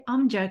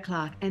I'm Jo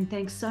Clark, and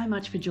thanks so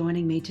much for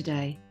joining me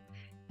today.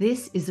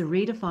 This is the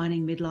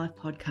Redefining Midlife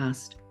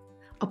podcast,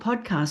 a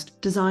podcast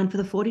designed for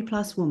the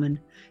 40-plus woman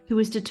who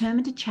is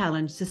determined to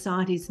challenge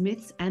society's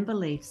myths and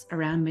beliefs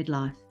around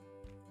midlife.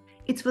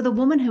 It's for the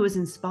woman who is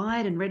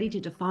inspired and ready to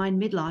define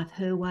midlife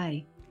her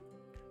way.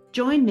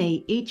 Join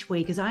me each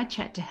week as I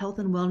chat to health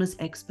and wellness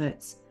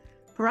experts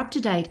for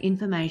up-to-date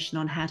information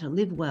on how to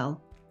live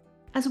well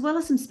as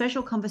some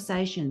special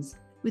conversations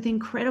with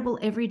incredible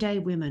everyday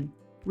women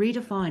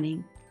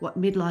redefining what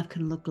midlife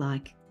can look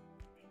like.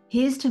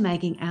 Here's to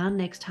making our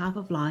next half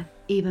of life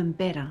even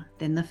better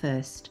than the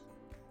first.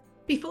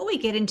 Before we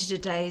get into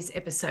today's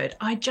episode,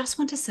 I just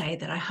want to say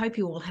that I hope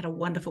you all had a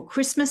wonderful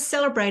Christmas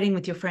celebrating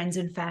with your friends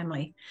and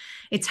family.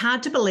 It's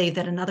hard to believe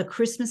that another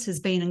Christmas has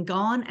been and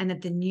gone and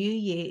that the new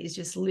year is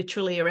just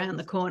literally around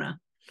the corner.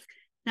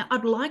 Now,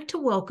 I'd like to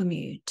welcome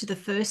you to the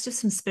first of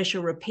some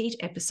special repeat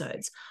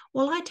episodes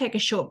while I take a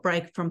short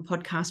break from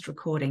podcast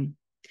recording.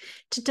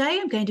 Today,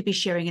 I'm going to be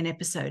sharing an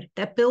episode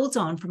that builds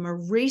on from a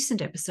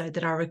recent episode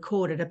that I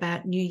recorded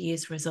about New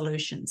Year's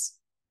resolutions.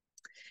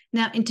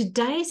 Now, in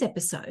today's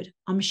episode,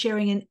 I'm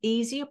sharing an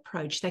easy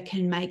approach that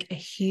can make a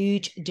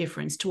huge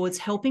difference towards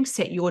helping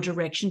set your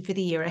direction for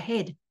the year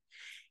ahead.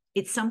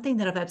 It's something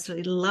that I've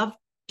absolutely loved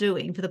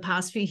doing for the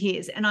past few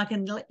years, and I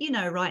can let you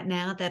know right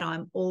now that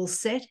I'm all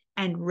set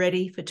and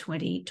ready for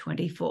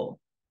 2024.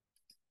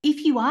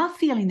 If you are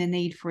feeling the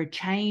need for a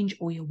change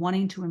or you're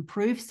wanting to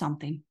improve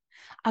something,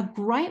 a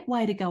great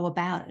way to go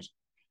about it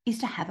is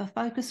to have a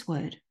focus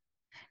word.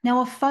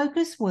 Now, a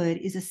focus word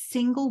is a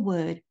single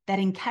word that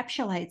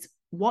encapsulates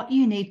what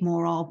you need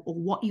more of or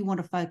what you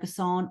want to focus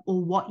on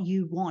or what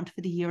you want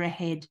for the year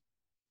ahead.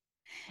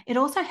 It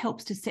also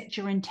helps to set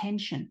your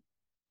intention.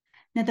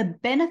 Now, the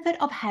benefit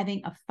of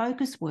having a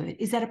focus word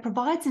is that it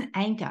provides an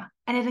anchor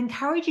and it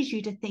encourages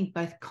you to think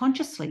both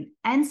consciously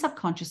and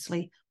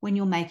subconsciously when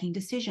you're making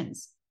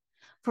decisions.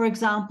 For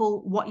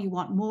example, what you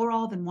want more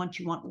of and what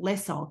you want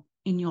less of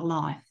in your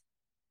life.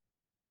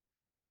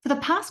 For the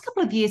past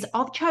couple of years,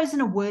 I've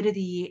chosen a word of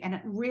the year, and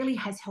it really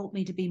has helped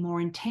me to be more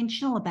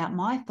intentional about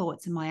my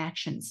thoughts and my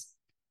actions.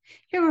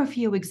 Here are a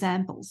few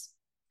examples.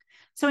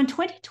 So in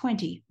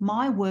 2020,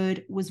 my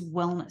word was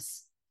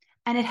wellness.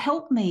 And it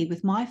helped me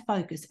with my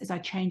focus as I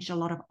changed a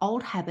lot of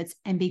old habits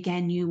and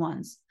began new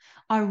ones.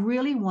 I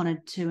really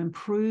wanted to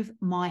improve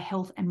my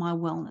health and my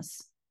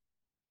wellness.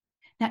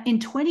 Now, in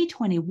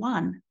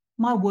 2021,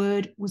 my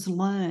word was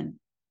learn.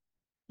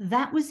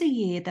 That was the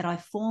year that I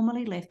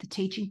formally left the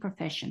teaching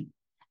profession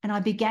and I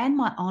began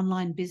my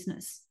online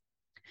business.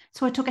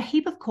 So I took a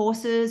heap of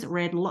courses,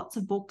 read lots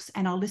of books,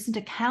 and I listened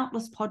to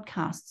countless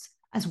podcasts,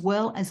 as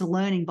well as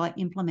learning by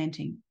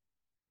implementing.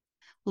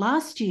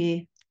 Last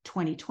year,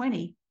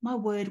 2020, my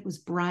word was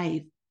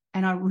brave,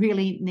 and I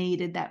really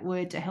needed that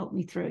word to help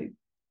me through.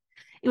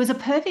 It was a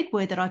perfect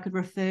word that I could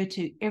refer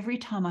to every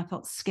time I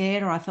felt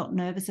scared or I felt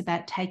nervous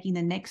about taking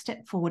the next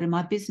step forward in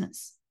my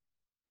business.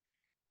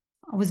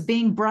 I was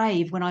being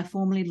brave when I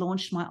formally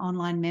launched my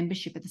online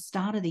membership at the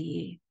start of the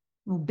year.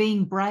 Well,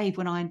 being brave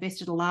when I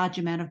invested a large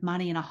amount of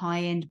money in a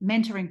high-end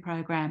mentoring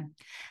program.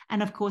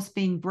 And of course,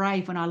 being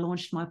brave when I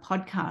launched my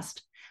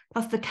podcast,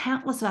 plus the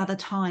countless other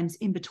times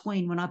in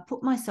between when I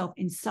put myself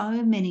in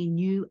so many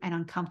new and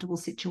uncomfortable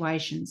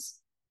situations.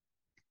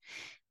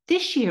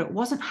 This year, it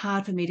wasn't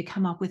hard for me to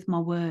come up with my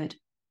word.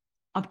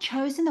 I've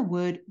chosen the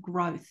word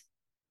growth.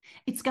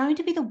 It's going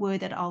to be the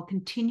word that I'll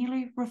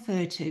continually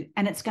refer to,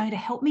 and it's going to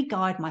help me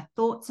guide my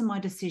thoughts and my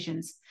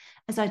decisions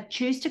as I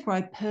choose to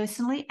grow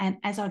personally and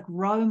as I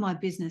grow my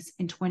business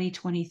in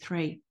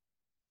 2023.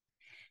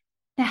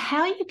 Now,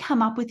 how you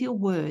come up with your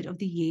word of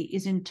the year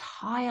is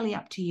entirely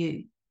up to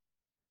you.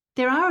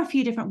 There are a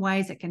few different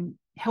ways that can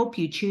help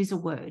you choose a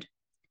word.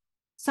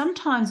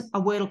 Sometimes a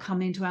word will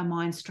come into our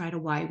mind straight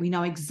away. We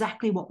know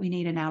exactly what we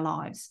need in our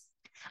lives.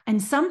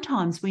 And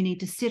sometimes we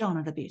need to sit on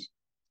it a bit.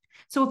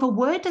 So if a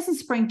word doesn't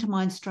spring to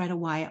mind straight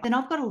away, then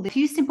I've got a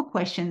few simple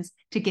questions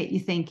to get you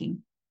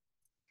thinking.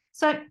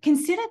 So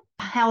consider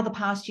how the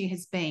past year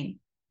has been.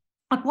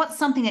 Like, what's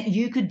something that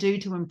you could do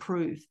to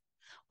improve?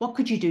 What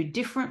could you do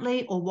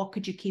differently, or what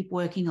could you keep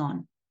working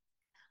on?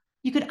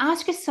 You could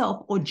ask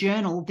yourself or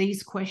journal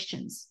these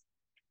questions.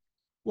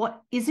 What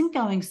isn't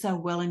going so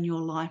well in your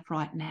life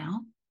right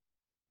now?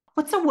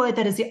 What's a word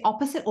that is the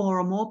opposite or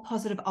a more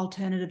positive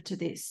alternative to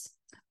this?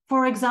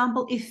 For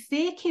example, if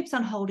fear keeps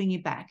on holding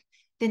you back,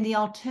 then the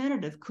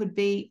alternative could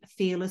be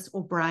fearless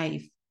or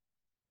brave.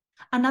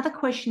 Another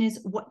question is,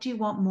 what do you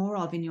want more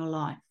of in your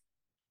life?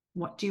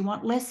 What do you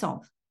want less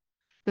of?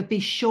 But be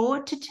sure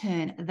to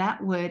turn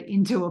that word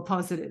into a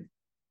positive.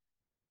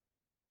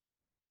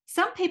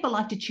 Some people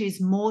like to choose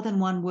more than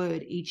one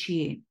word each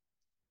year.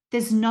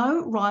 There's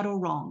no right or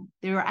wrong.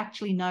 There are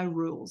actually no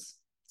rules.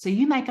 So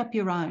you make up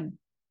your own.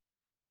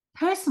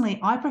 Personally,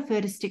 I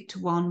prefer to stick to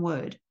one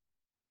word.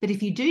 But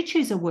if you do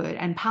choose a word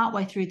and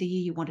partway through the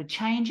year you want to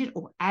change it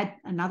or add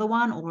another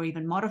one or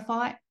even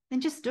modify it, then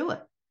just do it.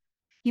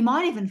 You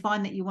might even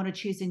find that you want to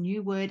choose a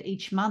new word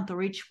each month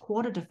or each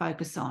quarter to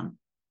focus on.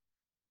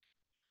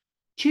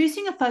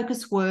 Choosing a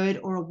focus word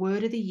or a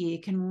word of the year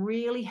can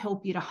really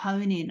help you to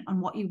hone in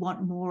on what you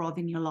want more of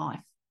in your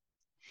life.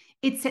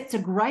 It sets a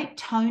great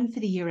tone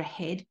for the year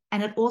ahead,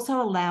 and it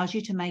also allows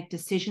you to make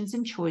decisions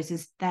and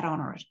choices that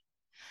honour it.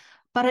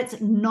 But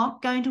it's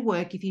not going to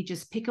work if you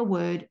just pick a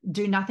word,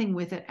 do nothing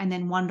with it, and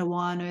then wonder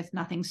why on earth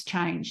nothing's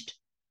changed.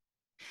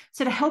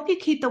 So to help you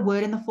keep the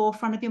word in the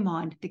forefront of your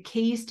mind, the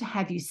key is to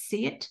have you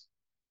see it,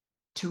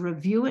 to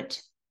review it,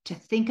 to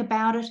think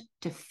about it,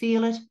 to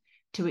feel it,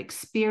 to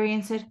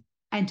experience it,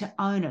 and to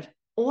own it.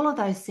 All of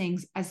those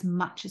things as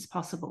much as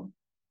possible.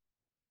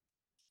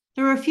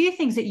 There are a few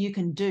things that you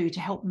can do to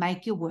help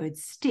make your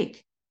words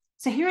stick.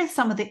 So here are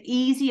some of the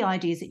easy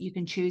ideas that you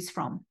can choose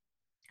from.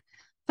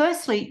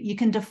 Firstly, you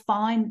can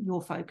define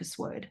your focus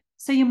word.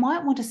 So you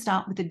might want to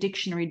start with a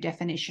dictionary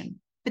definition,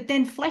 but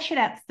then flesh it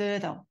out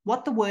further,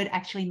 what the word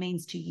actually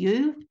means to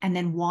you and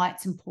then why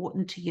it's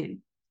important to you.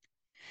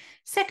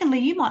 Secondly,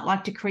 you might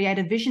like to create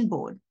a vision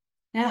board.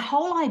 Now, the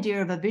whole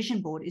idea of a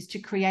vision board is to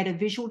create a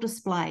visual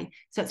display.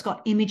 So it's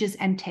got images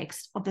and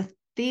text of the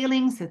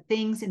feelings, the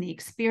things, and the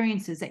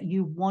experiences that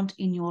you want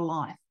in your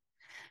life.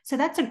 So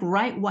that's a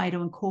great way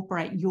to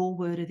incorporate your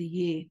word of the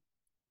year.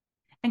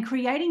 And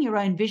creating your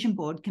own vision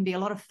board can be a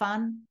lot of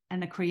fun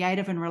and a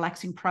creative and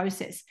relaxing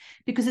process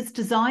because it's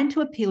designed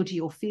to appeal to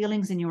your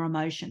feelings and your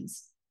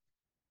emotions.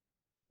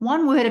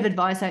 One word of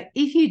advice, though,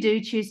 if you do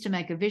choose to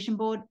make a vision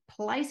board,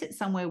 place it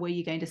somewhere where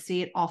you're going to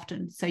see it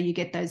often so you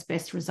get those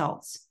best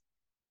results.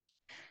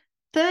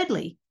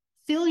 Thirdly,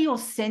 fill your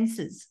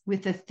senses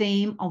with the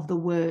theme of the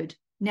word.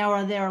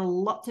 Now, there are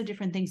lots of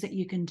different things that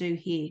you can do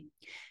here.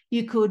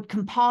 You could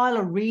compile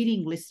a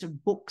reading list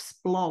of books,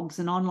 blogs,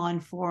 and online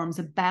forums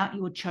about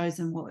your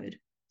chosen word.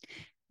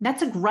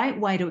 That's a great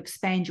way to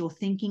expand your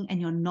thinking and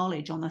your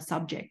knowledge on the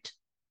subject.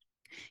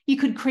 You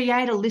could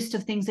create a list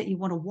of things that you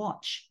want to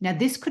watch. Now,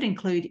 this could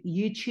include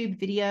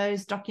YouTube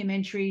videos,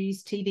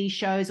 documentaries, TV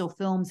shows, or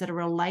films that are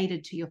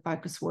related to your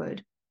focus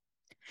word.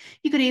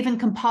 You could even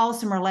compile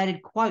some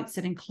related quotes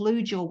that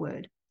include your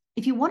word.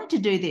 If you wanted to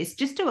do this,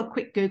 just do a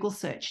quick Google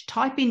search,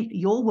 type in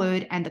your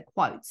word and the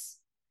quotes,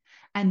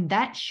 and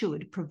that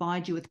should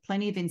provide you with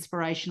plenty of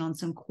inspiration on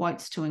some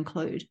quotes to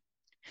include.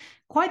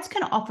 Quotes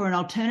can offer an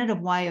alternative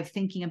way of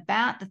thinking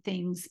about the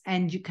things,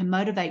 and you can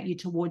motivate you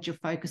towards your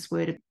focus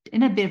word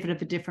in a bit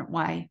of a different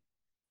way.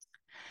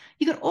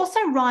 You could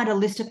also write a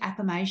list of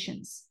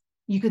affirmations.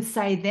 You could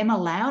say them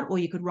aloud, or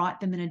you could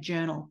write them in a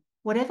journal.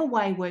 Whatever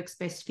way works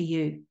best for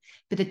you.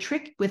 But the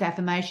trick with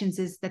affirmations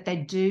is that they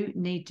do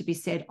need to be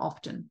said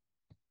often.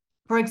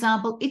 For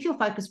example, if your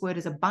focus word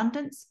is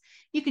abundance,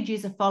 you could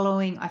use the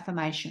following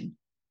affirmation: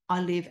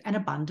 I live an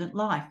abundant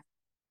life.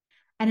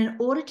 And in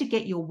order to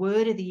get your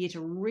word of the year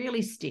to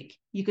really stick,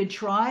 you could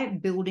try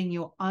building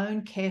your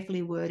own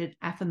carefully worded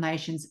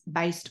affirmations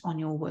based on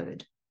your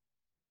word.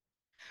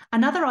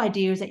 Another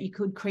idea is that you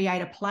could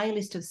create a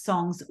playlist of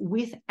songs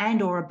with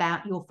and or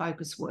about your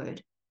focus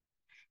word.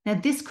 Now,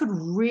 this could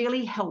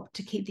really help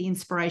to keep the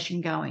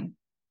inspiration going.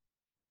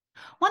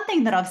 One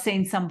thing that I've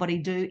seen somebody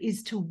do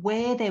is to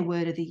wear their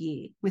word of the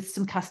year with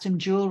some custom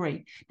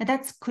jewelry. Now,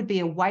 that could be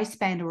a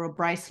waistband or a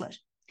bracelet.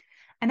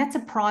 And that's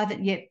a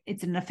private, yet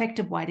it's an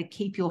effective way to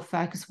keep your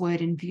focus word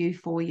in view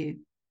for you.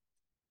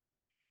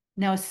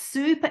 Now, a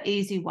super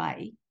easy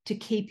way to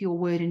keep your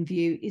word in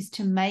view is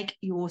to make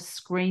your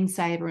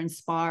screensaver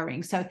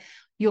inspiring. So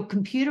your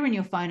computer and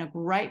your phone are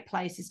great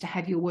places to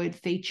have your word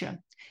feature.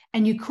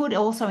 And you could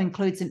also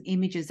include some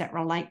images that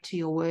relate to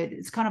your word.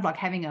 It's kind of like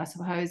having, I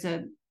suppose,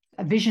 a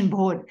vision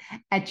board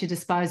at your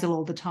disposal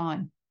all the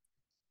time.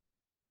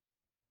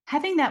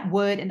 Having that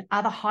word in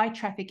other high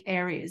traffic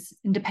areas,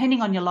 and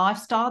depending on your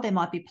lifestyle, there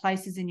might be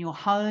places in your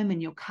home,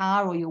 in your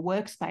car, or your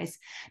workspace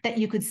that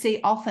you could see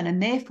often,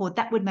 and therefore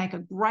that would make a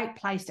great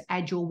place to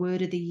add your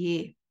word of the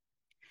year.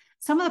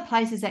 Some of the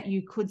places that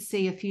you could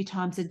see a few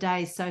times a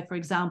day, so for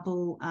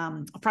example,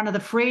 front of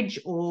the fridge,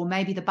 or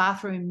maybe the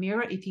bathroom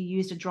mirror, if you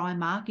used a dry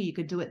marker, you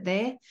could do it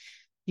there.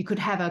 You could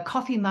have a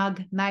coffee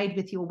mug made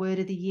with your word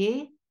of the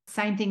year.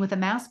 Same thing with a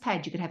mouse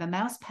pad. You could have a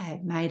mouse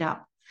pad made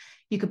up.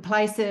 You could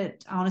place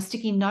it on a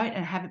sticky note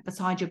and have it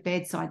beside your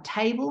bedside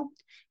table.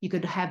 You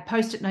could have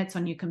post-it notes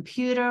on your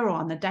computer or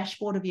on the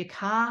dashboard of your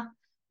car.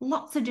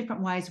 Lots of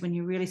different ways when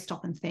you really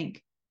stop and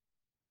think.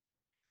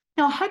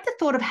 Now, I hope the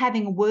thought of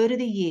having a word of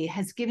the year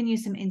has given you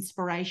some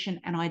inspiration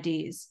and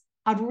ideas.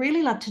 I'd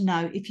really love to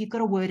know if you've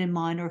got a word in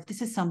mind or if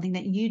this is something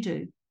that you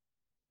do.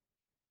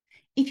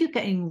 If you're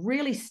getting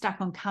really stuck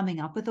on coming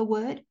up with a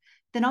word,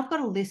 then I've got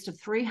a list of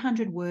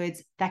 300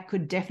 words that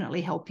could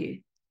definitely help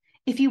you.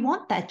 If you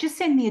want that, just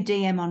send me a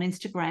DM on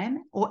Instagram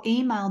or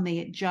email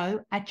me at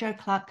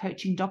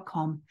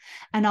jo@joclarkcoaching.com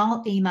and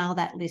I'll email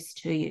that list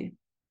to you.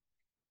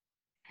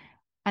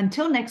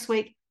 Until next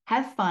week,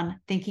 have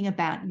fun thinking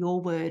about your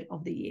word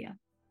of the year.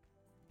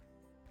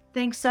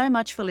 Thanks so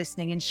much for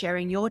listening and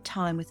sharing your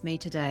time with me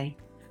today.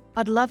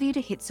 I'd love you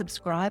to hit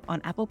subscribe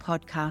on Apple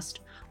Podcast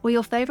or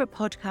your favourite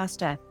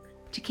podcast app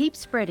to keep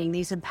spreading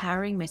these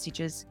empowering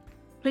messages.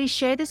 Please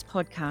share this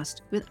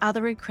podcast with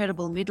other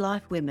incredible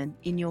midlife women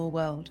in your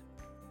world.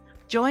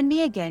 Join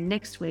me again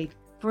next week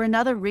for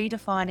another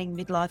redefining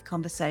midlife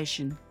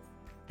conversation.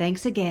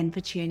 Thanks again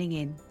for tuning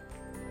in.